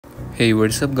Hey,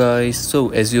 what's up guys? So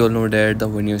as you all know that the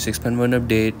One UI 6.1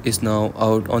 update is now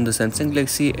out on the Samsung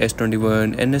Galaxy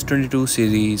S21 and S22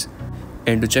 series.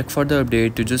 And to check for the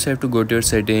update, you just have to go to your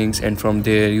settings, and from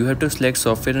there you have to select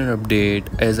software and update,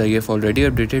 as I have already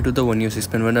updated to the One UI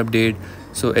 6.1 update.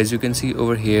 So as you can see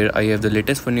over here, I have the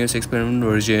latest One UI 6.1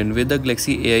 version with the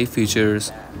Galaxy AI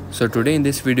features. So today in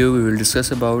this video we will discuss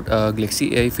about a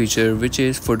Galaxy AI feature, which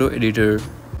is photo editor.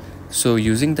 So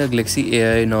using the Galaxy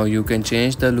AI, now you can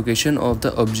change the location of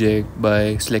the object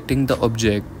by selecting the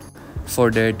object.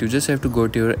 For that you just have to go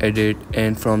to your edit,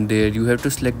 and from there you have to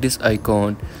select this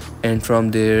icon, and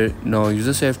from there now you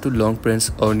just have to long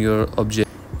press on your object.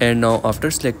 And now after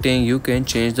selecting, you can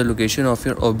change the location of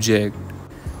your object.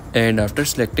 And after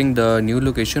selecting the new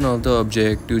location of the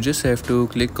object, you just have to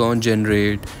click on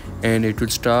generate, and it will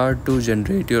start to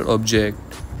generate your object.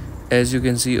 As you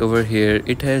can see over here,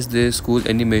 it has this cool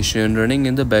animation running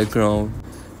in the background.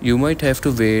 You might have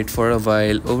to wait for a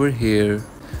while over here.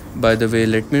 By the way,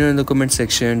 let me know in the comment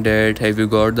section that have you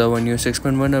got the One UI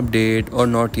 6.1 update or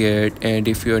not yet, and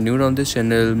if you are new on this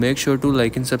channel, make sure to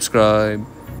like and subscribe.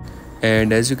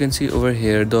 And as you can see over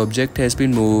here, the object has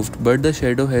been moved but the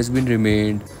shadow has been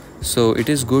remained. So it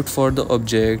is good for the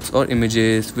objects or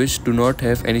images which do not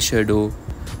have any shadow.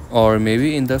 Or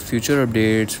maybe in the future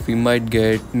updates we might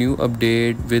get new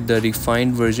update with the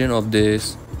refined version of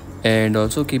this. And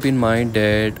also keep in mind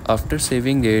that after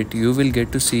saving it, you will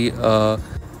get to see a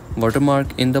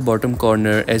watermark in the bottom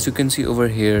corner. As you can see over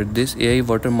here, this AI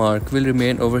watermark will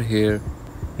remain over here.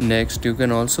 Next, you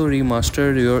can also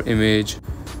remaster your image,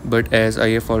 but as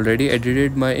I have already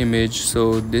edited my image,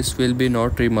 so this will be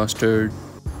not remastered.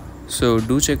 So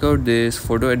do check out this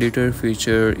photo editor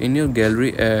feature in your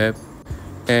gallery app.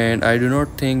 And I do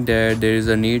not think that there is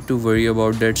a need to worry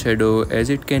about that shadow, as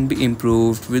it can be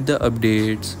improved with the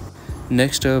updates.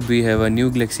 Next up, we have a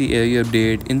new Galaxy AI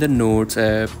update in the Notes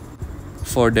app.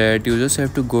 For that, you just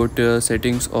have to go to the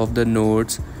settings of the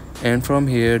Notes, and from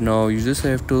here now you just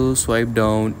have to swipe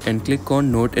down and click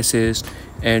on Note Assist,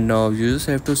 and now you just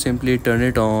have to simply turn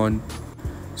it on.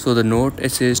 So the Note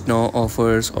Assist now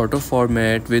offers auto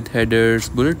format with headers,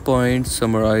 bullet points,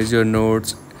 summarize your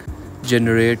notes,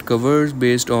 generate covers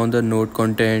based on the note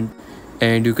content,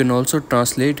 and you can also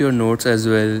translate your notes as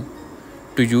well.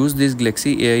 To use these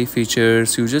Galaxy AI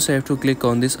features, you just have to click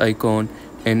on this icon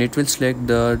and it will select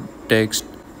the text,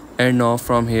 and now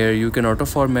from here you can auto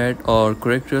format or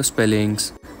correct your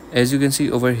spellings. As you can see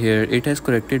over here, it has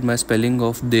corrected my spelling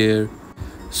of there.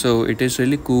 So it is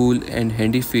really cool and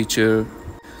handy feature.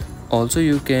 Also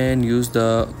you can use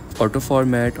the auto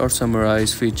format or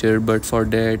summarize feature, but for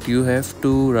that you have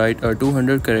to write a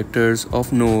 200 characters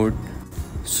of note.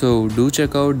 So do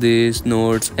check out these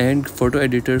notes and photo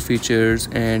editor features,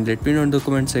 and let me know in the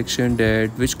comment section that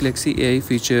which Galaxy AI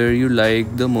feature you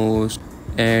like the most.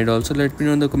 And also let me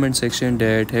know in the comment section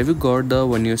that have you got the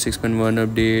One UI 6.1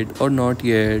 update or not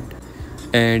yet.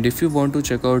 And if you want to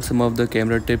check out some of the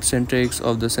camera tips and tricks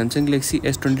of the Samsung Galaxy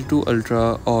S22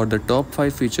 Ultra or the top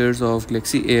 5 features of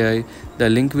Galaxy AI, the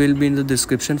link will be in the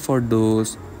description for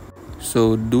those.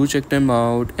 So do check them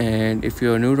out, and if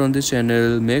you are new on this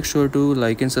channel, make sure to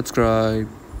like and subscribe.